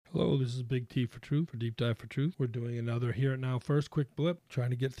Hello, this is Big T for Truth, for Deep Dive for Truth. We're doing another Here and Now First quick blip, trying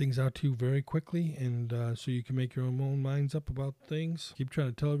to get things out to you very quickly and so you can make your own minds up about things. Keep trying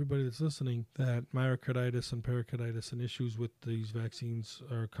to tell everybody that's listening that myocarditis and pericarditis and issues with these vaccines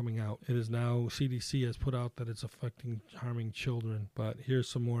are coming out. It is now, CDC has put out that it's harming children, but here's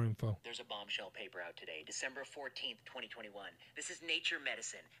some more info. There's a bombshell paper out today, December 14th, 2021. This is Nature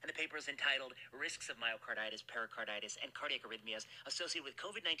Medicine, and the paper is entitled Risks of Myocarditis, Pericarditis, and Cardiac Arrhythmias Associated with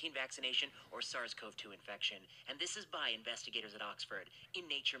COVID-19 Vaccination or SARS-CoV-2 Infection. And this is by investigators at Oxford in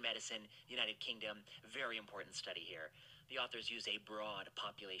Nature Medicine, United Kingdom. Very important study here. The authors use a broad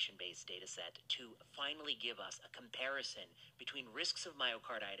population-based data set to finally give us a comparison between risks of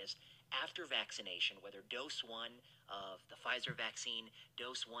myocarditis after vaccination, whether dose 1 of the Pfizer vaccine,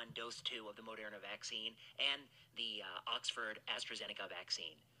 dose 1, dose 2 of the Moderna vaccine, and the Oxford AstraZeneca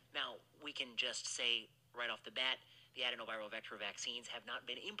vaccine. Now, we can just say right off the bat, the adenoviral vector vaccines have not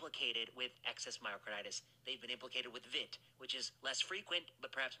been implicated with excess myocarditis. They've been implicated with VIT, which is less frequent,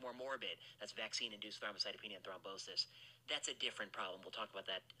 but perhaps more morbid. That's vaccine-induced thrombocytopenia and thrombosis. That's a different problem. We'll talk about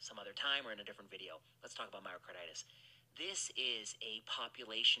that some other time or in a different video. Let's talk about myocarditis. This is a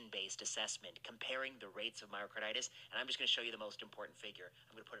population-based assessment comparing the rates of myocarditis, and I'm just going to show you the most important figure.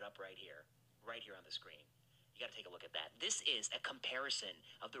 I'm going to put it up right here on the screen. You got to take a look at that. This is a comparison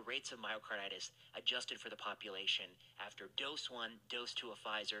of the rates of myocarditis adjusted for the population after dose 1, dose 2 of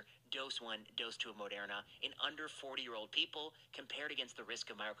Pfizer, dose 1, dose 2 of Moderna in under 40-year-old people compared against the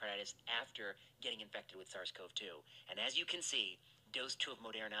risk of myocarditis after getting infected with SARS-CoV-2. And as you can see, dose 2 of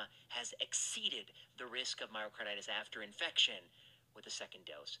Moderna has exceeded the risk of myocarditis after infection with the second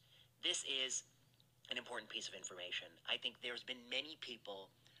dose. This is an important piece of information. I think there's been many people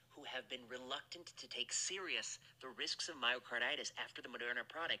who have been reluctant to take serious the risks of myocarditis after the Moderna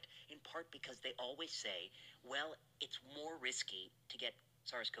product, in part because they always say, well, it's more risky to get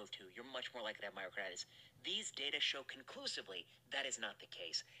SARS-CoV-2. You're much more likely to have myocarditis. These data show conclusively that is not the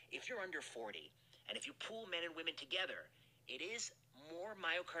case. If you're under 40, and if you pool men and women together, it is more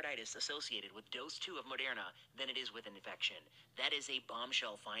myocarditis associated with dose 2 of Moderna than it is with an infection. That is a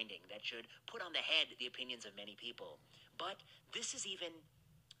bombshell finding that should put on the head the opinions of many people. But this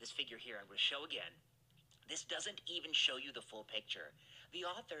figure here, I'm going to show again. This doesn't even show you the full picture. The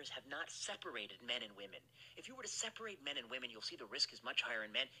authors have not separated men and women. If you were to separate men and women, you'll see the risk is much higher in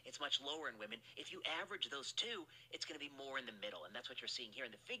men. It's much lower in women. If you average those two, it's going to be more in the middle. And that's what you're seeing here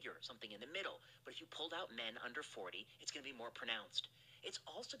in the figure, something in the middle. But if you pulled out men under 40, it's going to be more pronounced. It's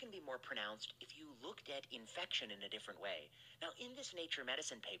also going to be more pronounced if you looked at infection in a different way. Now, in this Nature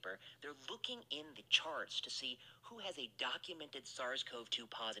Medicine paper, they're looking in the charts to see who has a documented SARS-CoV-2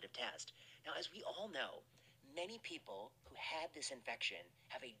 positive test. Now, as we all know, many people who had this infection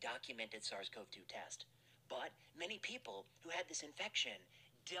have a documented SARS-CoV-2 test. But many people who had this infection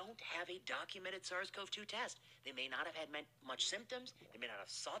don't have a documented SARS-CoV-2 test. They may not have had much symptoms. They may not have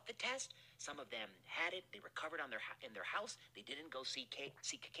sought the test. Some of them had it. They recovered in their house. They didn't go seek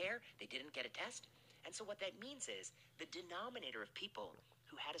care. They didn't get a test. And so what that means is the denominator of people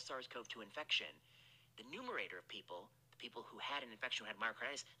who had a SARS-CoV-2 infection, the numerator of people, the people who had an infection, who had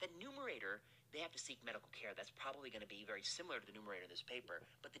myocarditis, that numerator, they have to seek medical care. That's probably going to be very similar to the numerator in this paper.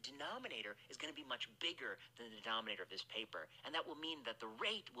 But the denominator is going to be much bigger than the denominator of this paper. And that will mean that the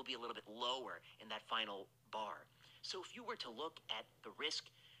rate will be a little bit lower in that final bar. So if you were to look at the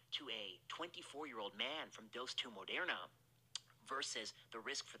risk to a 24-year-old man from dose 2 Moderna versus the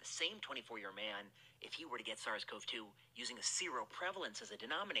risk for the same 24-year-old man if he were to get SARS-CoV-2 using a seroprevalence as a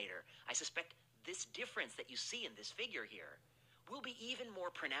denominator, I suspect this difference that you see in this figure here will be even more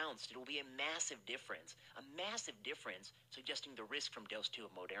pronounced. It will be a massive difference suggesting the risk from dose 2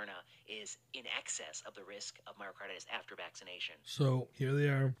 of Moderna is in excess of the risk of myocarditis after vaccination. So here they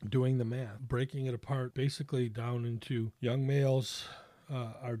are doing the math, breaking it apart basically down into young males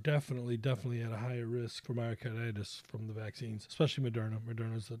are definitely at a higher risk for myocarditis from the vaccines, especially Moderna.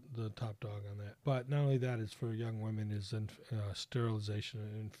 Moderna's the top dog on that. But not only that, it's for young women is sterilization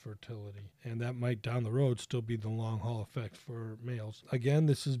and infertility. And that might down the road still be the long haul effect for males. Again,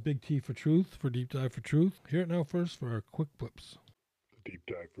 this is Big T for Truth, for Deep Dive for Truth. Here it now first for our quick blips. The Deep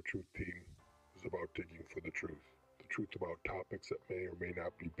Dive for Truth team is about digging for the truth. The truth about topics that may or may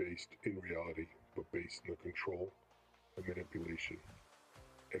not be based in reality, but based in the control and manipulation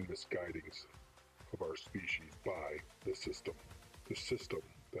and misguidings of our species by the system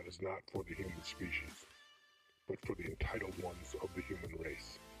that is not for the human species, but for the entitled ones of the human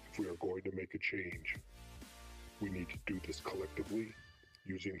race. If we are going to make a change, we need to do this collectively,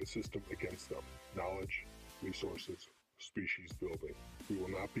 using the system against them. Knowledge, resources, species building. We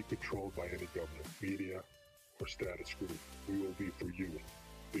will not be controlled by any government, media, or status group. We will be for you,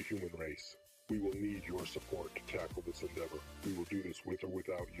 the human race. We will need your support to tackle this endeavor. We will do this with or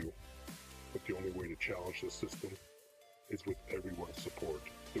without you. But the only way to challenge the system is with everyone's support.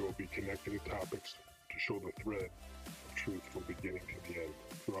 There will be connecting topics to show the thread of truth from beginning to the end.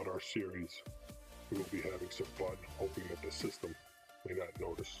 Throughout our series, we will be having some fun, hoping that the system may not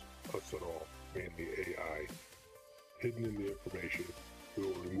notice us at all, mainly AI. Hidden in the information, we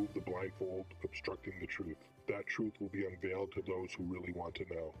will remove the blindfold obstructing the truth. That truth will be unveiled to those who really want to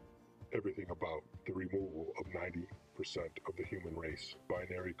know. Everything about the removal of 90% of the human race.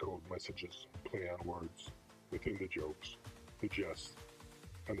 Binary code messages, play on words, within the jokes, the jests,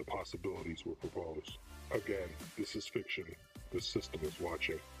 and the possibilities were proposed. Again, this is fiction. The system is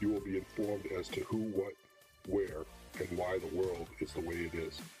watching. You will be informed as to who, what, where, and why the world is the way it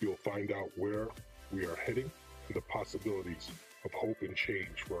is. You'll find out where we are heading and the possibilities of hope and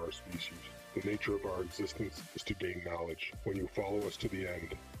change for our species. The nature of our existence is to gain knowledge. When you follow us to the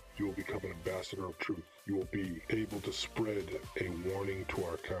end, you will become an ambassador of truth. You will be able to spread a warning to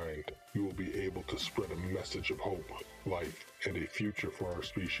our kind. You will be able to spread a message of hope, life, and a future for our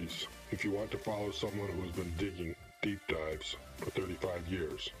species. If you want to follow someone who has been digging deep dives for 35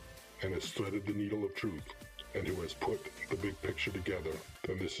 years and has threaded the needle of truth and who has put the big picture together,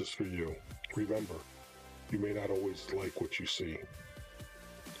 then this is for you. Remember, you may not always like what you see,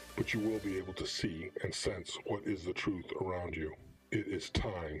 but you will be able to see and sense what is the truth around you. It is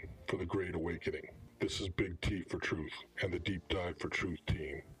time for the Great Awakening. This is Big T for Truth and the Deep Dive for Truth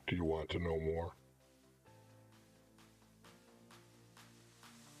team. Do you want to know more?